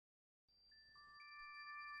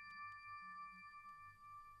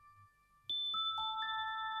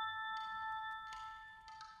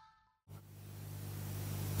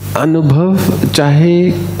अनुभव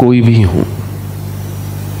चाहे कोई भी हो,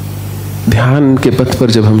 ध्यान के पथ पर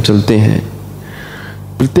जब हम चलते हैं,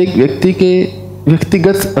 प्रत्येक व्यक्ति के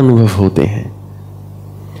व्यक्तिगत अनुभव होते हैं,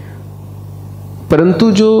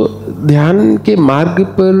 परंतु जो ध्यान के मार्ग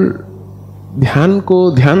पर ध्यान को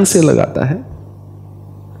ध्यान से लगाता है,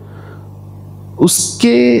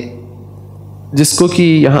 उसके, जिसको कि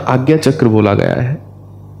यहां आज्ञा चक्र बोला गया है,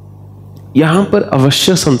 यहां पर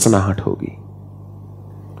अवश्य सनसनाहट होगी,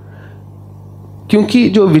 क्योंकि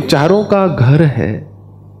जो विचारों का घर है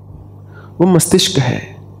वो मस्तिष्क है,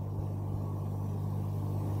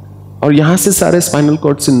 और यहां से सारे स्पाइनल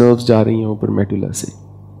कॉर्ड से नर्व्स जा रही हैं ऊपर मेडुला से।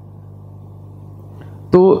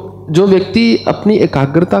 तो जो व्यक्ति अपनी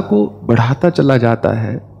एकाग्रता को बढ़ाता चला जाता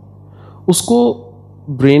है, उसको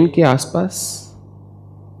ब्रेन के आसपास,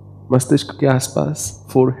 मस्तिष्क के आसपास,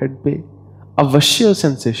 फोरहेड पे अवश्य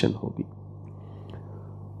सेंसेशन होगी,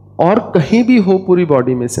 और कहीं भी हो पूरी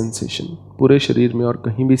बॉडी में सेंसेशन, पूरे शरीर में और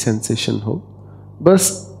कहीं भी सेंसेशन हो,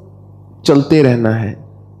 बस चलते रहना है।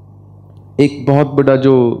 एक बहुत बड़ा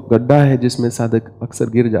जो गड्ढा है जिसमें साधक अक्सर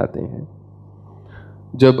गिर जाते हैं,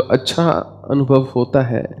 जब अच्छा अनुभव होता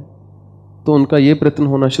है तो उनका यह प्रयत्न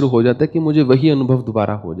होना शुरू हो जाता है कि मुझे वही अनुभव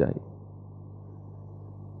दोबारा हो जाए।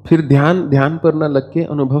 फिर ध्यान पर ना लग के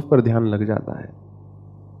अनुभव पर ध्यान लग जाता है।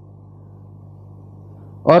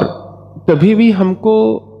 और कभी भी हमको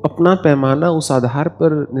अपना पैमाना उस आधार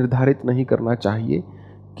पर निर्धारित नहीं करना चाहिए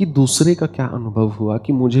कि दूसरे का क्या अनुभव हुआ,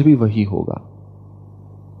 कि मुझे भी वही होगा,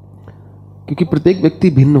 क्योंकि प्रत्येक व्यक्ति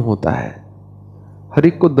भिन्न होता है। हर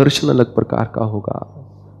एक को दर्शन अलग प्रकार का होगा,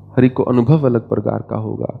 हर एक को अनुभव अलग प्रकार का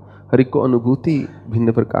होगा, हर एक को अनुभूति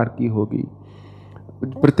भिन्न प्रकार की होगी।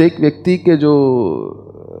 प्रत्येक व्यक्ति के जो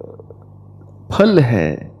फल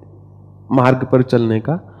है मार्ग पर चलने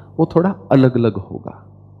का, वो थोड़ा अलग अलग होगा।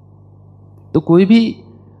 तो कोई भी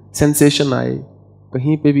सेंसेशन आए,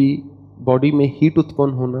 कहीं पे भी बॉडी में हीट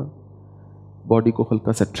उत्पन्न होना, बॉडी को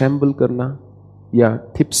हल्का सा ट्रेम्बल करना, या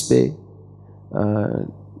टिप्स पे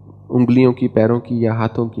उंगलियों की, पैरों की या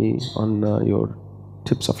हाथों की, on your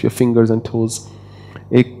tips of your fingers and toes,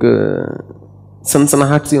 एक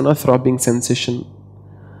सनसनाहट सी होना, throbbing sensation,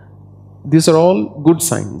 this are all good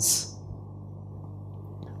science.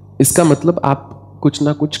 इसका मतलब आप कुछ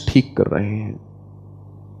ना कुछ ठीक कर रहे हैं।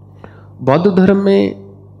 बौद्ध धर्म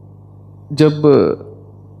में जब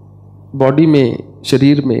बॉडी में,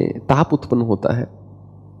 शरीर में ताप उत्पन्न होता है,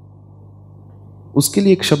 उसके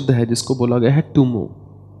लिए एक शब्द है जिसको बोला गया है tummo.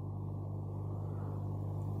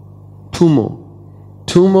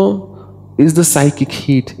 Tummo is the psychic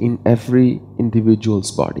heat in every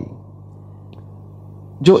individuals body.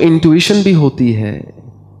 जो इंट्यूशन भी होती है,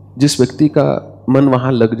 जिस व्यक्ति का मन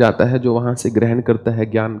वहां लग जाता है, जो वहां से ग्रहण करता है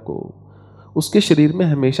ज्ञान को, उसके शरीर में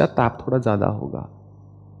हमेशा ताप थोड़ा ज्यादा होगा,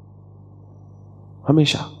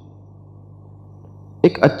 हमेशा।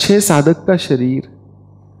 एक अच्छे साधक का शरीर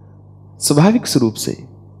स्वाभाविक रूप से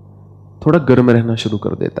थोड़ा गर्म रहना शुरू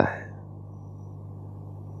कर देता है,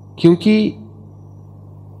 क्योंकि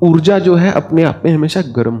ऊर्जा जो है अपने आप में हमेशा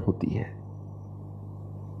गर्म होती है।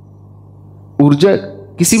 ऊर्जा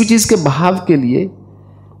किसी भी चीज के बहाव के लिए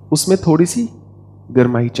उसमें थोड़ी सी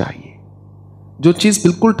गर्माई चाहिए। जो चीज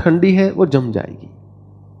बिल्कुल ठंडी है वो जम जाएगी।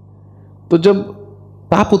 तो जब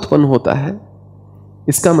ताप उत्पन्न होता है,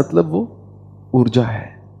 इसका मतलब वो ऊर्जा है।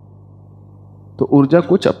 तो ऊर्जा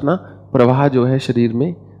कुछ अपना प्रवाह जो है शरीर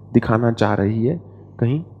में दिखाना चाह रही है,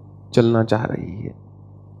 कहीं चलना चाह रही है।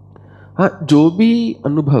 हाँ, जो भी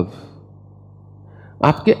अनुभव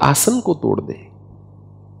आपके आसन को तोड़ दे,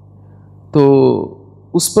 तो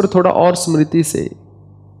उस पर थोड़ा और स्मृति से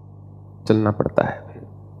चलना पड़ता है,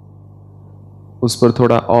 उस पर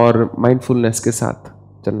थोड़ा और माइंडफुलनेस के साथ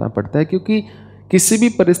चलना पड़ता है, क्योंकि किसी भी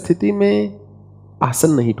परिस्थिति में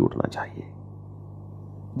आसन नहीं टूटना चाहिए।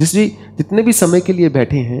 जितने भी समय के लिए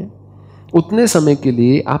बैठे हैं, उतने समय के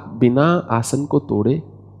लिए आप बिना आसन को तोड़े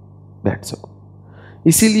बैठ सको।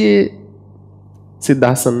 इसीलिए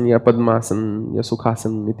सिद्धासन या पद्मासन या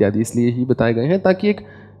सुखासन इत्यादि इसलिए ही बताए गए हैं, ताकि एक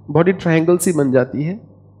बॉडी ट्रायंगल सी बन जाती है,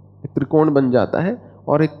 एक त्रिकोण बन जाता है,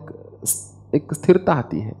 और एक स्थिरता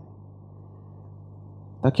आती है,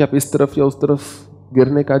 ताकि आप इस तरफ या उस तरफ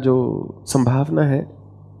गिरने का जो संभावना है,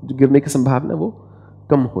 जो गिरने की संभावना वो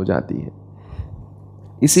कम हो जाती है।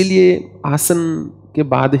 इसीलिए आसन के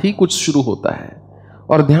बाद ही कुछ शुरू होता है,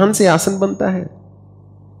 और ध्यान से आसन बनता है,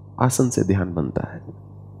 आसन से ध्यान बनता है।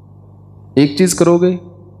 एक चीज करोगे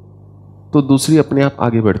तो दूसरी अपने आप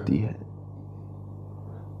आगे बढ़ती है।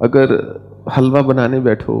 अगर हलवा बनाने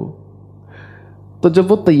बैठो तो जब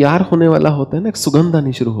वो तैयार होने वाला होता है ना, एक सुगंध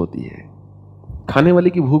आनी शुरू होती है, खाने वाले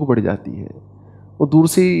की भूख बढ़ जाती है, वो दूर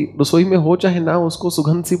से रसोई में हो चाहे ना, उसको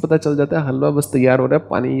सुगंध से पता चल जाता है हलवा बस तैयार हो रहा है,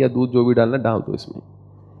 पानी या दूध जो भी डालना डाल दो इसमें।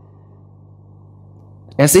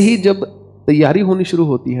 ऐसे ही जब तैयारी होनी शुरू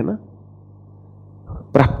होती है ना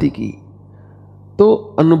प्राप्ति की, तो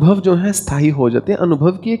अनुभव जो है स्थायी हो जाते हैं।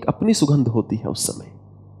 अनुभव की एक अपनी सुगंध होती है उस समय,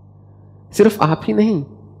 सिर्फ आप ही नहीं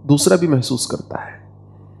दूसरा भी महसूस करता है।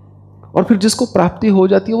 और फिर जिसको प्राप्ति हो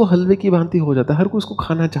जाती है वो हलवे की भांति हो जाता है, हर कोई उसको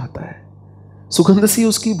खाना चाहता है। सुगंध से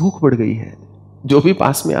उसकी भूख बढ़ गई है, जो भी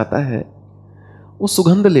पास में आता है वो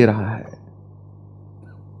सुगंध ले रहा है,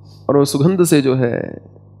 और वो सुगंध से जो है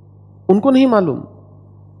उनको नहीं मालूम,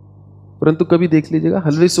 परंतु कभी देख लीजिएगा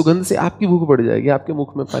हलवे सुगंध से आपकी भूख बढ़ जाएगी, आपके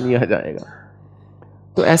मुख में पानी आ जाएगा।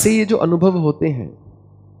 तो ऐसे ही ये जो अनुभव होते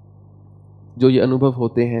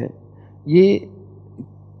हैं, ये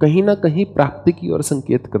कहीं ना कहीं प्राप्ति की ओर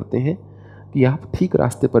संकेत करते हैं कि आप ठीक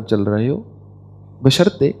रास्ते पर चल रहे हो,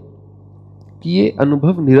 बशर्ते कि ये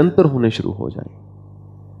अनुभव निरंतर होने शुरू हो जाए,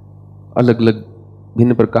 अलग अलग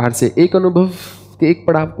भिन्न प्रकार से। एक अनुभव के एक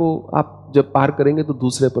पड़ाव को आप जब पार करेंगे तो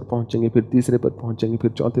दूसरे पर पहुंचेंगे, फिर तीसरे पर पहुंचेंगे,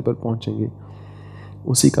 फिर चौथे पर पहुंचेंगे।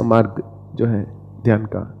 उसी का मार्ग जो है ध्यान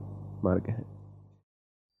का मार्ग है।